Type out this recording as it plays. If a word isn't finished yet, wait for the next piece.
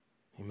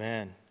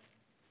Amen.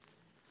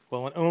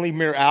 Well, in only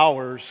mere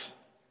hours,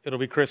 it'll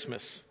be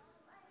Christmas.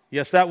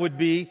 Yes, that would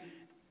be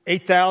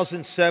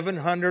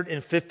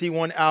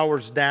 8,751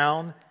 hours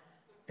down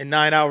and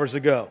 9 hours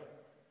ago.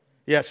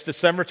 Yes,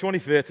 December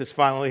 25th is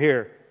finally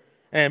here.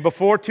 And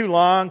before too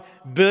long,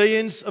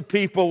 billions of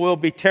people will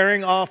be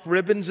tearing off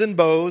ribbons and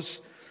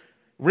bows,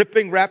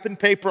 ripping wrapping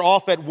paper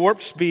off at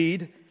warp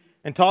speed,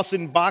 and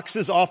tossing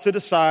boxes off to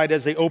the side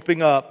as they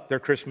open up their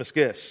Christmas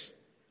gifts.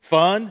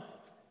 Fun,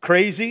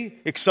 crazy,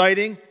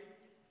 exciting,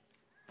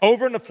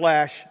 over in a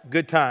flash,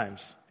 good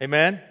times.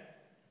 Amen?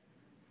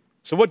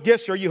 So what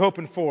gifts are you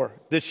hoping for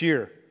this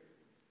year?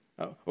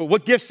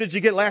 What gifts did you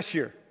get last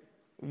year?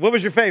 What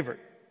was your favorite?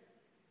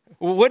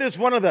 What is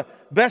one of the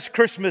best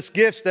Christmas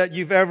gifts that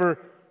you've ever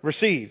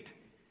received?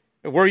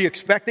 Were you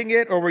expecting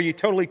it, or were you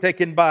totally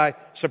taken by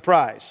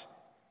surprise?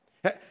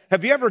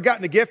 Have you ever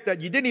gotten a gift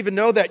that you didn't even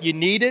know that you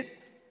needed,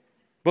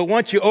 but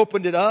once you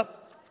opened it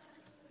up,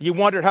 you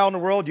wondered how in the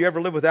world you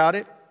ever live without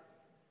it?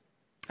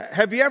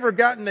 Have you ever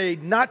gotten a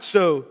not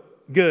so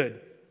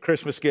good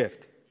Christmas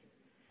gift?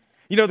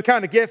 You know, the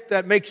kind of gift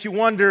that makes you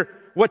wonder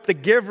what the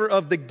giver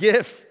of the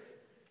gift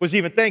was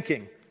even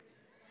thinking.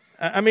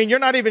 I mean, you're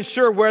not even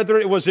sure whether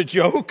it was a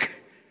joke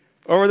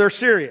or they're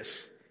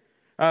serious.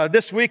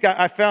 This week,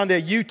 I found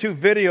a YouTube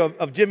video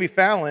of Jimmy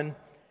Fallon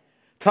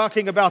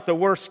talking about the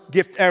worst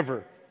gift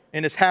ever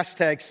in his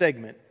hashtag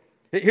segment.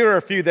 Here are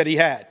a few that he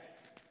had.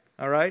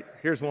 All right,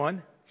 here's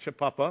one. Should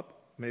pop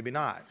up. Maybe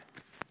not.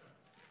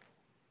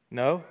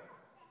 No?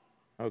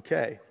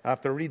 Okay, I have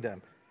to read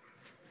them.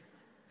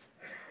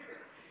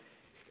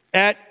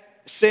 At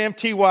Sam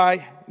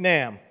T.Y.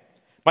 Nam.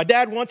 My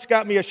dad once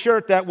got me a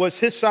shirt that was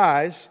his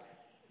size,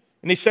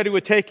 and he said he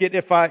would take it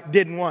if I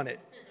didn't want it.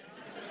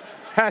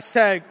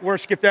 Hashtag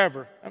worst gift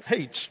ever.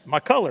 Hey, it's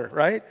my color,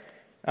 right?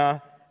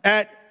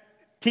 At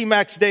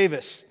T-Max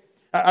Davis.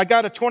 I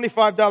got a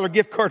 $25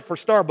 gift card for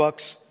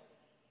Starbucks.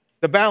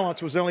 The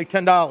balance was only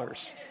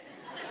 $10.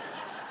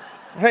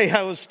 Hey,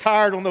 I was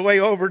tired on the way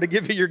over to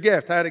give you your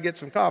gift. I had to get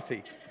some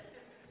coffee.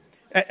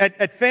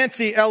 At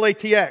Fancy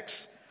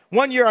LATX.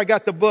 One year I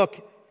got the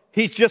book,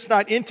 He's Just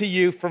Not Into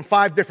You, from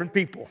 5 different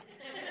people.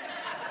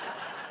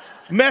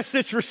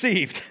 Message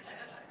received.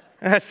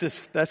 That's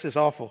just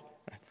awful.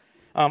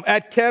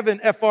 At Kevin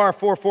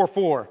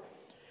FR444.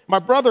 My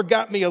brother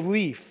got me a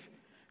leaf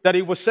that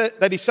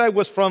he said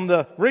was from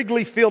the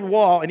Wrigley Field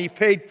wall, and he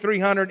paid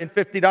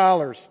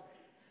 $350.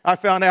 I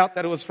found out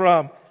that it was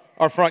from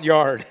our front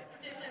yard.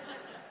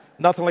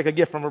 Nothing like a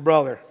gift from a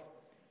brother.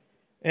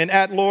 And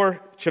at Laura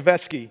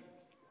Chavesky.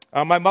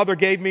 My mother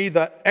gave me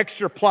the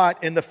extra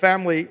plot in the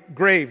family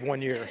grave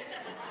one year.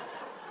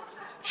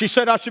 She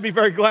said I should be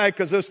very glad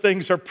because those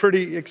things are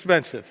pretty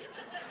expensive.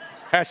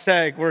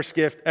 Hashtag worst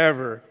gift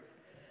ever.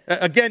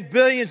 Again,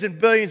 billions and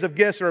billions of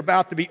gifts are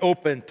about to be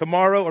opened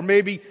tomorrow, or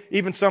maybe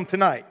even some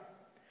tonight.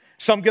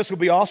 Some gifts will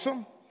be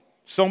awesome.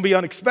 Some will be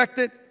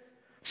unexpected.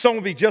 Some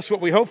will be just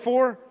what we hope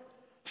for.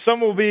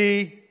 Some will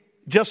be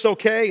just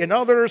okay, and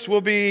others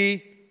will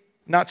be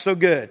not so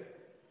good.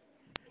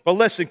 But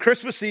listen,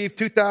 Christmas Eve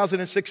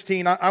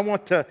 2016, I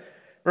want to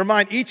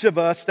remind each of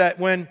us that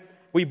when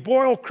we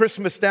boil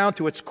Christmas down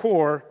to its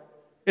core,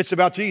 it's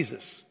about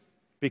Jesus,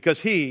 because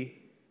He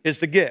is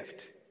the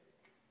gift.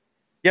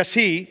 Yes,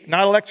 He,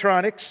 not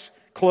electronics,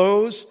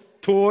 clothes,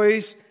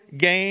 toys,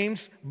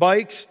 games,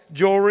 bikes,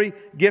 jewelry,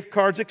 gift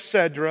cards,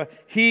 etc.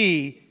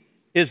 He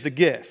is the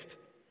gift.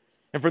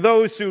 And for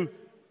those who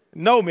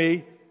know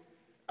me,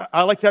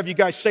 I like to have you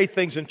guys say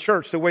things in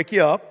church to wake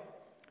you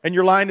up. And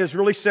your line is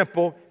really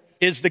simple,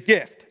 is the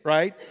gift,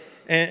 right?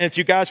 And if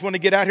you guys want to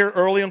get out here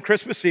early on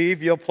Christmas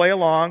Eve, you'll play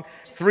along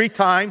 3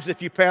 times.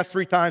 If you pass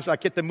 3 times, I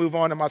get to move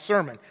on to my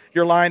sermon.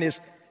 Your line is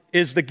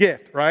the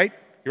gift, right?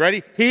 You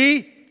ready? He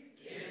is the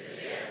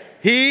gift.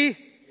 He is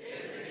the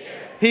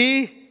gift.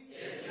 He is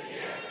the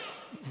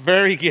gift.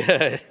 Very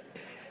good.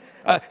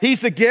 He's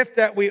the gift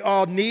that we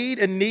all need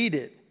and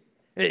needed.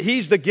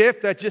 He's the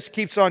gift that just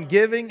keeps on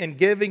giving and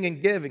giving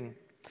and giving.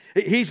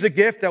 He's the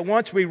gift that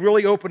once we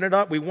really open it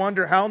up, we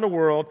wonder how in the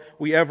world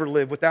we ever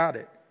live without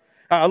it.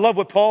 I love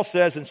what Paul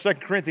says in 2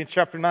 Corinthians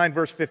chapter 9,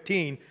 verse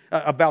 15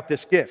 about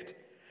this gift.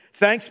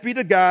 Thanks be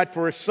to God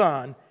for His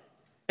Son,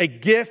 a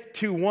gift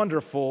too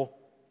wonderful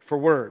for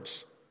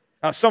words.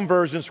 Some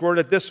versions word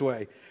it this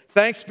way.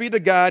 Thanks be to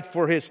God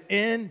for His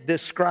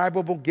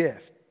indescribable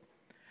gift.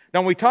 Now,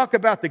 when we talk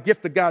about the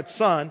gift of God's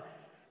Son,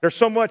 there's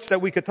so much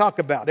that we could talk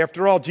about.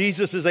 After all,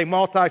 Jesus is a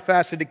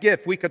multifaceted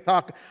gift. We could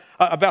talk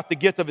about the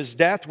gift of His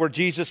death, where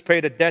Jesus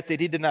paid a debt that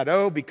He did not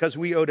owe because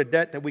we owed a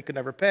debt that we could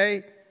never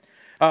pay.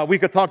 We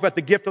could talk about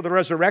the gift of the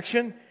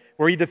resurrection,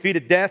 where He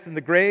defeated death in the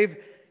grave,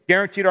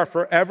 guaranteed our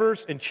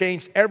forevers, and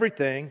changed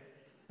everything.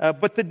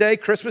 But today,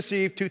 Christmas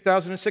Eve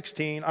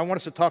 2016, I want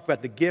us to talk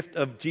about the gift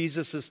of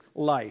Jesus'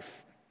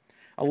 life.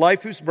 A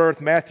life whose birth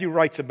Matthew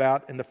writes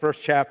about in the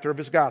first chapter of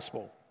his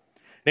gospel.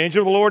 The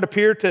angel of the Lord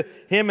appeared to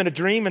him in a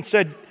dream and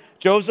said,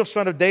 Joseph,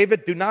 son of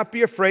David, do not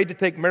be afraid to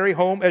take Mary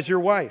home as your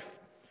wife,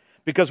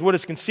 because what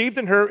is conceived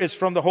in her is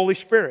from the Holy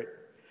Spirit.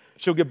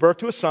 She'll give birth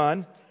to a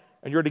son,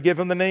 And you're to give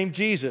him the name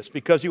Jesus,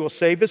 because he will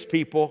save his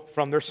people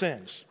from their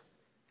sins.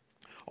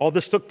 All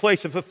this took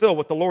place to fulfill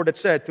what the Lord had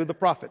said through the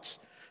prophets.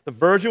 The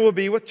virgin will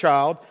be with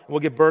child and will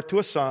give birth to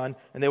a son,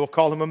 and they will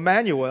call him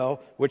Emmanuel,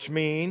 which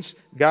means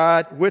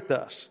God with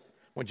us.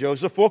 When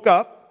Joseph woke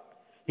up,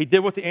 he did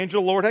what the angel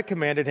of the Lord had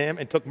commanded him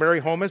and took Mary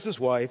home as his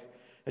wife,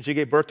 and she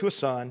gave birth to a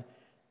son,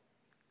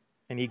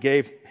 and he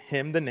gave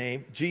him the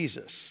name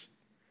Jesus.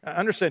 Now,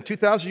 understand,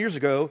 2,000 years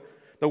ago,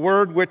 the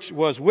Word which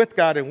was with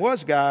God and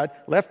was God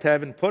left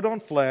heaven, put on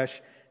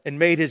flesh, and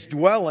made his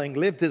dwelling,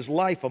 lived his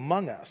life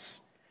among us.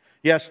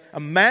 Yes,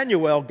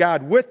 Emmanuel,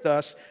 God with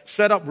us,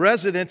 set up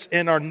residence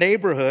in our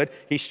neighborhood.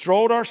 He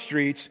strolled our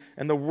streets,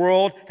 and the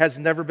world has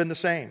never been the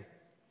same.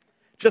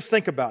 Just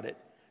think about it.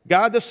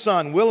 God the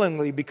Son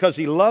willingly, because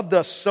he loved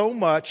us so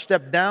much,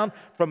 stepped down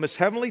from his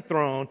heavenly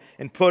throne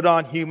and put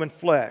on human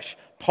flesh.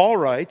 Paul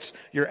writes,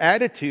 your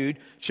attitude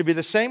should be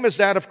the same as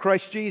that of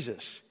Christ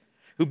Jesus,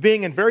 who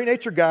being in very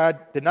nature God,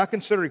 did not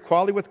consider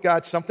equality with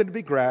God something to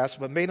be grasped,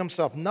 but made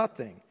himself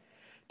nothing,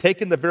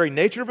 taking the very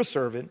nature of a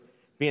servant,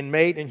 being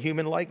made in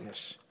human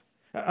likeness.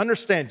 Now,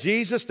 understand,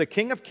 Jesus, the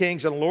King of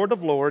Kings and Lord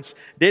of Lords,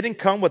 didn't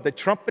come with a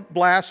trumpet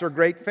blast or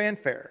great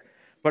fanfare,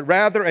 but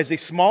rather as a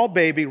small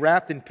baby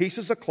wrapped in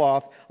pieces of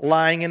cloth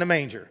lying in a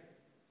manger.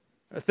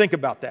 Think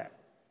about that.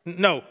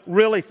 No,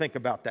 really think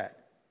about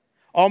that.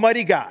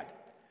 Almighty God,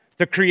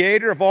 the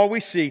creator of all we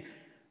see,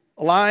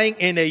 lying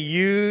in a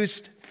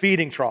used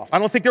feeding trough. I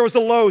don't think there was a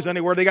Lowe's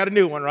anywhere. They got a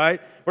new one,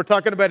 right? We're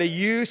talking about a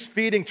used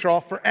feeding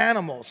trough for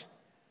animals.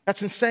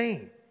 That's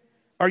insane.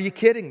 Are you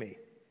kidding me?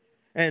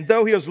 And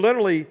though he was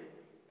literally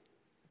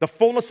the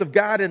fullness of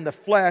God in the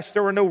flesh,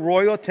 there were no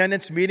royal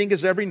attendants meeting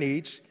his every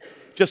needs,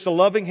 just the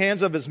loving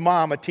hands of his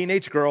mom, a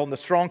teenage girl, and the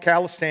strong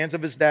calloused hands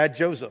of his dad,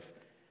 Joseph,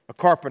 a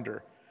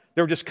carpenter.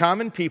 They were just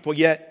common people,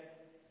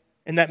 yet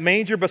in that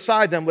manger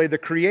beside them lay the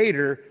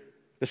Creator,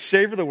 the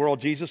Savior of the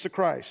world, Jesus the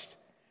Christ.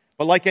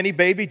 But like any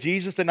baby,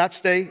 Jesus did not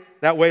stay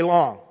that way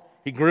long.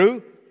 He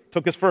grew,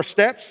 took his first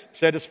steps,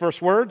 said his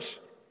first words.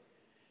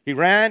 He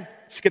ran,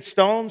 skipped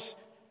stones,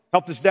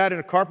 helped his dad in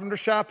a carpenter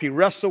shop. He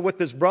wrestled with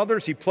his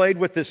brothers. He played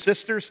with his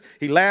sisters.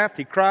 He laughed.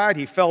 He cried.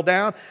 He fell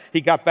down. He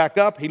got back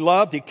up. He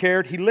loved. He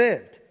cared. He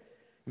lived.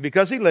 And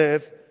because he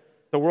lived,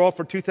 the world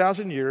for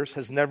 2,000 years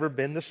has never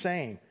been the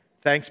same.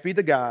 Thanks be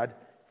to God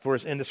for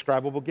his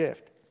indescribable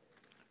gift.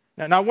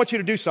 Now I want you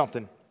to do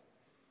something.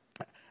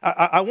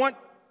 I want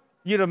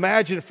you to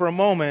imagine for a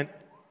moment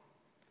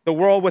the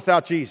world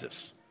without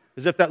Jesus,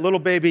 as if that little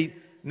baby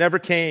never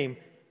came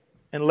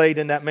and laid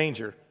in that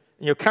manger.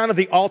 You know, kind of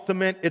the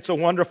ultimate It's a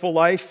Wonderful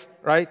Life,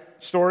 right,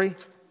 story.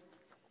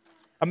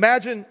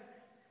 Imagine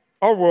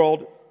our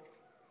world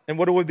and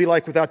what it would be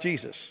like without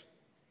Jesus.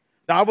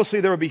 Now,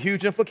 obviously, there would be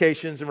huge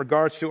implications in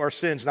regards to our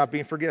sins not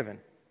being forgiven.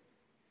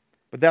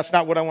 But that's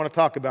not what I want to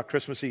talk about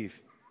Christmas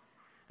Eve.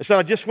 Instead,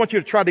 I just want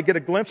you to try to get a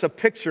glimpse, a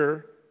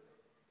picture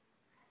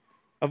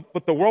of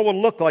what the world would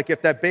look like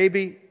if that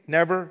baby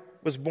never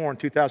was born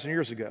 2,000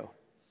 years ago.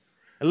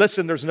 And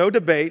listen, there's no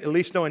debate, at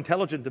least no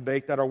intelligent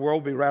debate, that our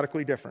world will be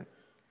radically different.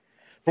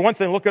 For one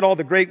thing, look at all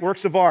the great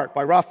works of art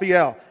by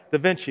Raphael, Da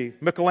Vinci,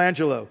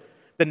 Michelangelo,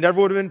 that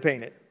never would have been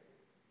painted.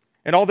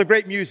 And all the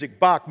great music,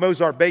 Bach,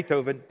 Mozart,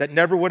 Beethoven, that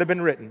never would have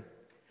been written.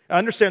 I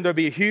understand there would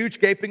be a huge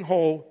gaping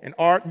hole in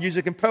art,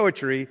 music, and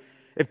poetry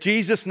if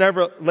Jesus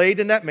never laid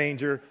in that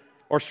manger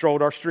or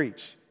strolled our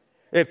streets.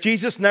 If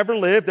Jesus never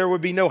lived, there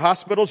would be no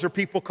hospitals or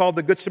people called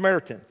the Good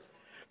Samaritan.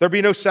 There would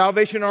be no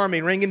Salvation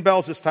Army ringing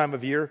bells this time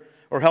of year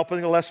or helping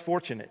the less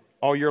fortunate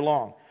all year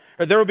long.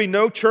 Or there would be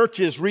no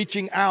churches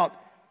reaching out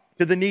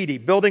to the needy,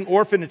 building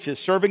orphanages,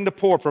 serving the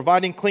poor,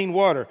 providing clean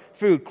water,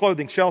 food,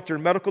 clothing, shelter,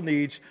 and medical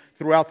needs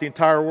throughout the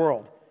entire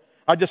world.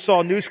 I just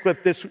saw a news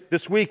clip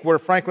this week where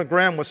Franklin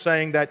Graham was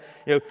saying that,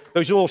 you know,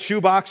 those little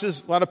shoe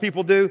boxes a lot of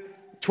people do,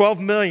 12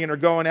 million are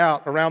going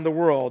out around the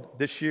world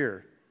this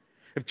year.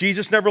 If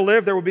Jesus never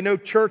lived, there would be no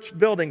church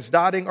buildings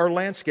dotting our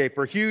landscape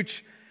or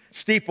huge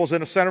steeples in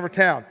the center of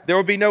town. There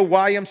would be no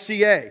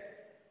YMCA,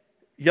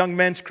 Young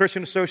Men's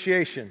Christian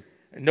Association,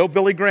 and no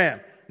Billy Graham,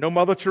 no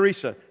Mother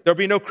Teresa. There would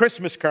be no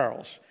Christmas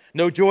carols,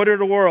 no Joy to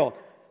the World,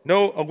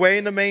 no Away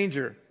in the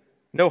Manger,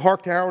 no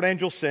Hark the Herald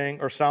Angels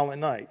Sing or Silent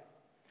Night.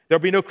 There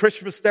would be no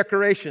Christmas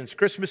decorations,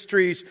 Christmas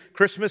trees,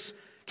 Christmas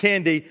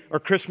candy,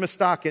 or Christmas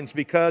stockings,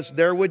 because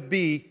there would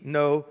be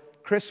no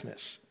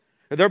Christmas.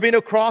 There would be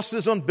no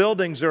crosses on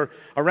buildings or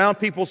around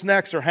people's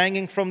necks or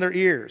hanging from their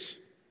ears.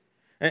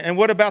 And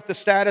what about the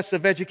status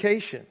of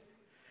education?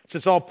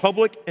 Since all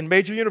public and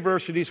major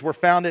universities were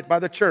founded by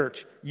the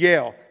church,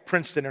 Yale,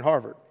 Princeton, and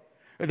Harvard.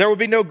 There would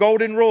be no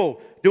golden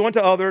rule, do unto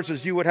others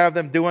as you would have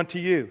them do unto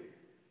you.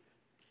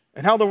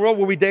 And how in the world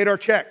will we date our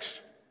checks,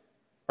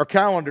 our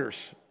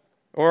calendars,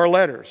 or our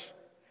letters?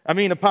 I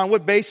mean, upon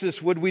what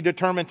basis would we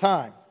determine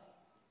time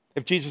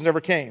if Jesus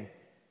never came?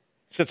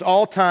 Since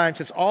all time,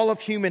 since all of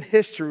human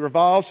history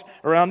revolves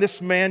around this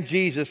man,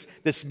 Jesus,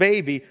 this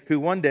baby who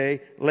one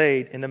day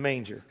laid in the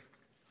manger.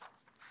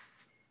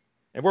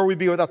 And where would we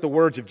be without the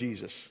words of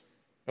Jesus?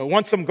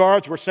 Once some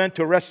guards were sent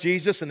to arrest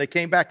Jesus and they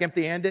came back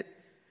empty-handed.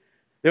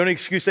 The only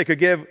excuse they could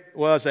give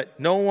was that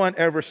no one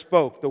ever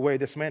spoke the way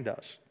this man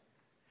does.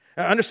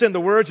 Now, understand the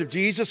words of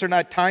Jesus are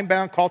not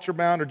time-bound,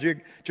 culture-bound,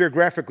 or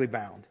geographically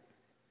bound.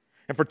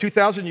 And for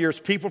 2,000 years,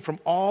 people from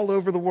all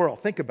over the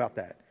world, think about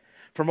that,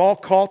 from all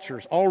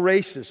cultures, all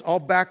races, all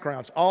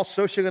backgrounds, all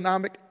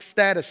socioeconomic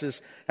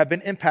statuses have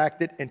been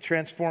impacted and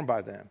transformed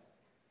by them.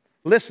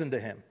 Listen to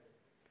him.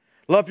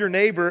 Love your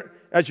neighbor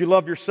as you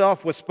love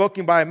yourself was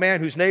spoken by a man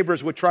whose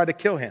neighbors would try to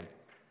kill him.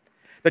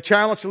 The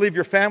challenge to leave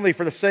your family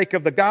for the sake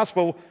of the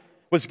gospel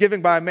was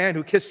given by a man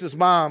who kissed his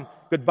mom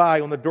goodbye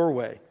on the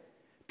doorway.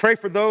 Pray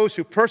for those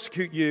who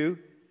persecute you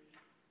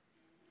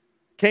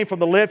came from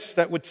the lips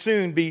that would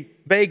soon be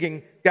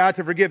begging God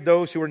to forgive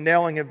those who were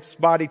nailing his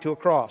body to a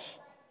cross.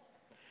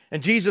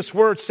 And Jesus'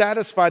 words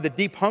satisfied the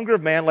deep hunger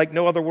of man like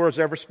no other words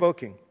ever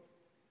spoken.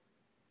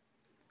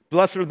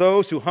 Blessed are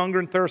those who hunger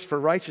and thirst for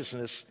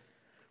righteousness,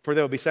 for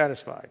they will be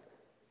satisfied.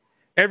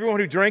 Everyone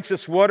who drinks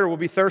this water will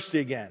be thirsty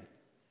again.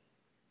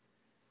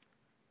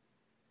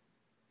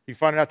 You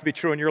find it out to be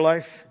true in your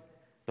life?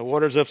 The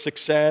waters of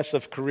success,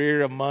 of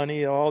career, of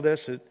money, all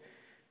this.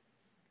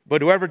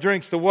 But whoever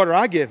drinks the water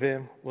I give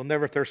him will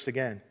never thirst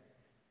again.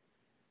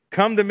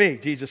 Come to me,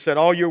 Jesus said,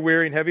 all you're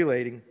weary and heavy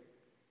laden,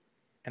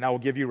 and I will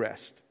give you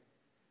rest.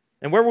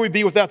 And where would we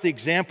be without the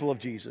example of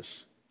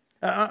Jesus?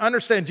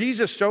 Understand,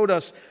 Jesus showed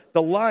us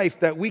the life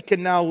that we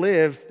can now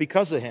live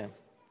because of him.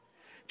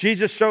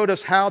 Jesus showed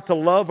us how to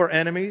love our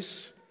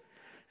enemies,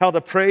 how to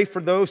pray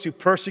for those who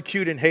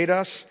persecute and hate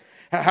us,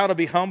 how to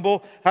be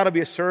humble, how to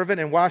be a servant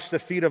and wash the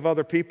feet of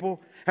other people,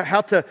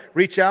 how to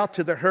reach out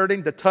to the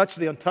hurting, to touch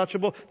the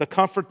untouchable, to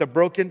comfort the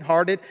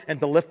brokenhearted, and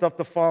to lift up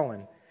the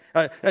fallen.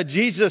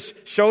 Jesus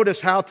showed us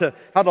how to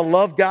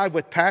love God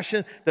with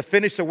passion, to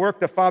finish the work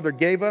the Father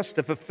gave us,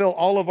 to fulfill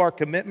all of our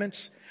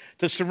commitments,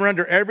 to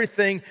surrender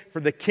everything for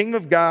the King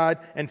of God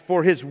and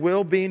for his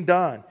will being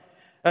done.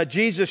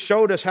 Jesus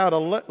showed us how to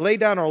lay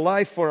down our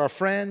life for our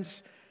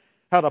friends,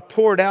 how to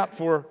pour it out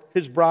for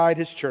his bride,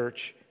 his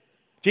church.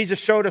 Jesus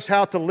showed us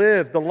how to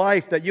live the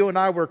life that you and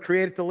I were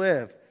created to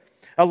live.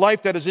 A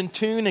life that is in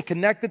tune and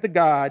connected to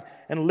God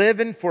and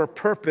living for a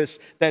purpose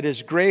that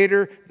is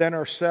greater than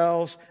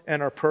ourselves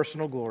and our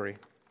personal glory.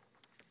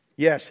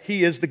 Yes,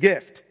 he is the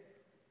gift.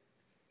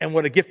 And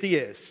what a gift he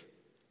is.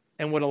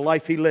 And what a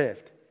life he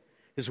lived.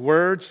 His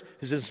words,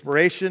 his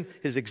inspiration,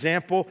 his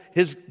example,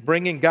 his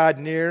bringing God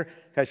near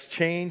has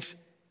changed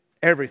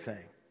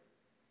everything.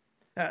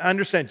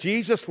 Understand,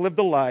 Jesus lived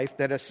a life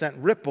that has sent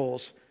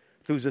ripples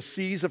through the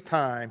seas of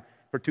time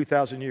for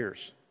 2,000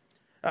 years.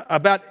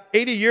 About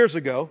 80 years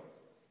ago,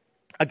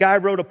 a guy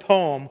wrote a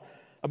poem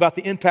about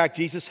the impact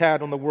Jesus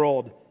had on the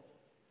world.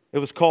 It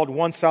was called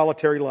One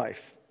Solitary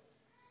Life.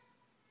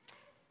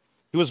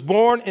 He was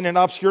born in an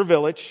obscure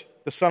village,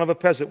 the son of a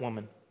peasant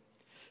woman.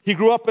 He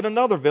grew up in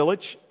another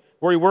village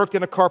where he worked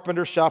in a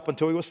carpenter's shop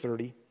until he was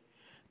 30.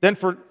 Then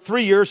for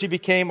 3 years, he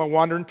became a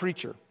wandering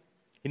preacher.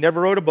 He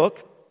never wrote a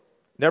book,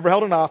 never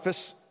held an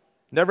office,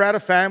 never had a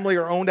family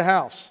or owned a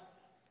house.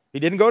 He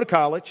didn't go to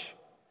college.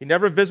 He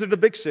never visited a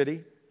big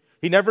city.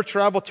 He never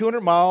traveled 200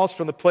 miles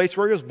from the place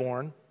where he was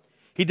born.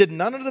 He did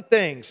none of the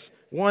things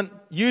one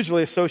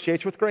usually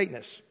associates with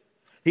greatness.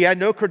 He had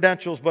no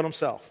credentials but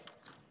himself.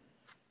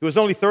 He was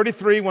only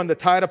 33 when the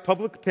tide of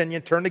public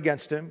opinion turned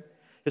against him.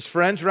 His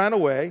friends ran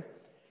away.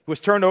 He was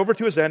turned over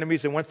to his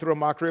enemies and went through a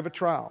mockery of a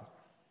trial.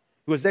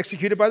 He was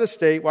executed by the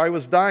state. While he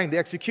was dying, the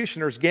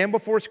executioners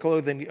gambled for his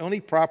clothing, the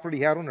only property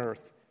he had on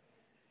earth.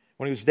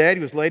 When he was dead,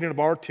 he was laid in a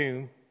borrowed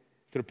tomb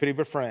through the pity of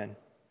a friend.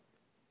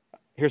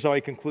 Here's how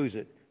he concludes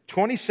it.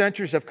 20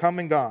 centuries have come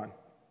and gone,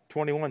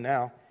 21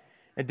 now,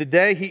 and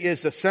today he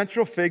is the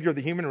central figure of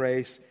the human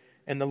race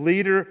and the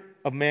leader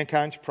of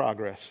mankind's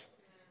progress.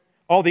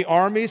 All the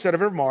armies that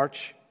have ever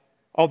marched,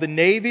 all the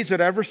navies that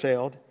have ever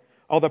sailed,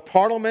 all the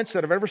parliaments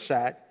that have ever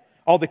sat,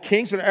 all the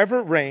kings that have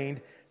ever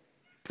reigned,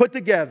 put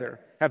together,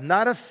 have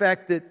not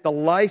affected the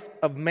life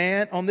of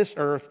man on this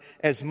earth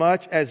as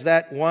much as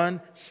that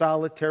one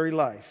solitary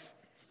life.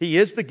 He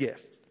is the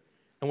gift.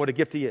 And what a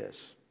gift he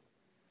is.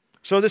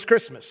 So this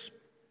Christmas,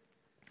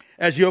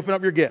 as you open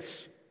up your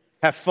gifts,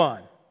 have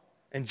fun,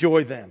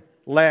 enjoy them,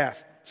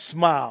 laugh,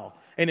 smile,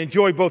 and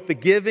enjoy both the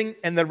giving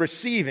and the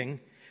receiving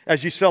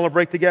as you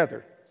celebrate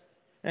together.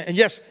 And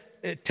yes,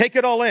 take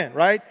it all in,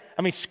 right?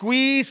 I mean,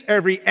 squeeze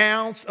every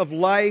ounce of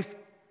life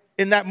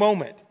in that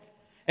moment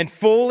and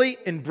fully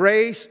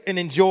embrace and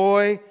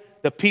enjoy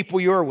the people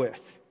you're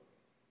with.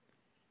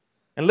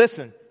 And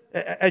listen,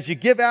 as you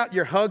give out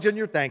your hugs and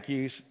your thank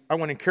yous, I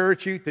want to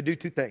encourage you to do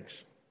two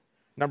things.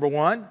 Number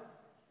one,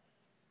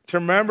 to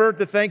remember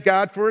to thank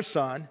God for his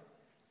son,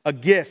 a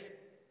gift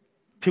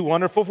too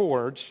wonderful for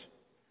words.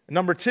 And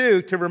number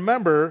two, to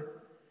remember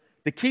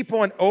to keep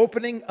on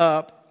opening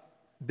up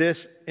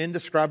this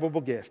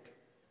indescribable gift.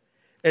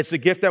 It's a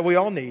gift that we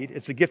all need.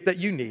 It's a gift that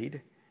you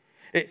need.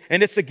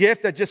 And it's a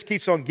gift that just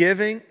keeps on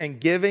giving and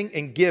giving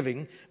and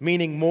giving,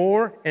 meaning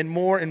more and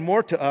more and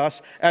more to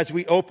us as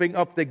we open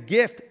up the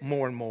gift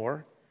more and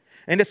more.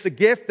 And it's a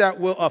gift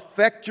that will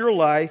affect your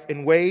life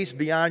in ways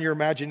beyond your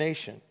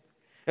imagination.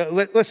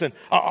 Listen,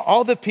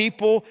 all the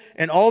people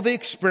and all the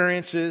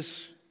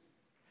experiences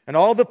and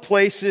all the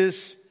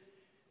places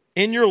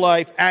in your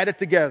life added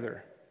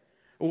together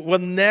will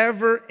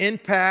never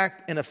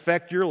impact and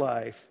affect your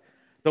life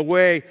the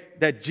way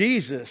that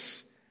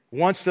Jesus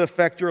wants to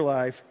affect your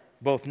life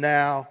both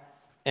now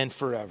and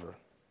forever.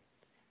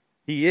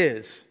 He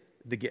is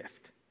the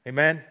gift.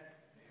 Amen?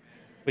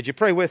 Would you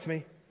pray with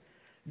me?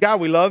 God,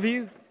 we love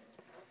you.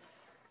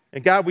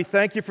 And God, we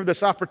thank you for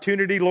this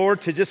opportunity,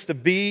 Lord, to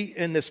be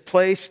in this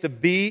place, to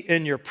be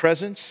in your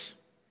presence.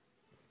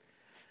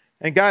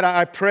 And God,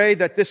 I pray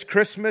that this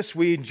Christmas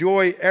we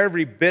enjoy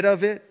every bit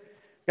of it.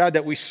 God,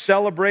 that we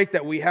celebrate,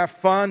 that we have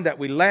fun, that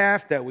we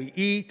laugh, that we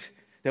eat,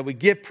 that we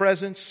give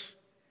presents.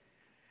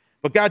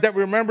 But God, that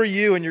we remember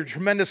you and your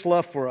tremendous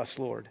love for us,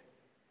 Lord.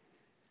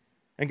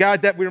 And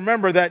God, that we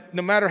remember that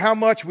no matter how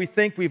much we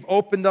think we've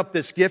opened up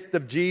this gift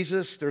of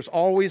Jesus, there's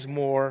always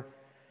more,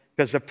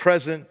 because the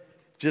present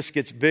just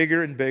gets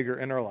bigger and bigger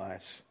in our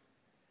lives.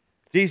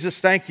 Jesus,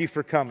 thank you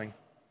for coming.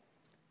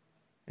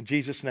 In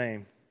Jesus'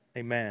 name,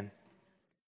 amen.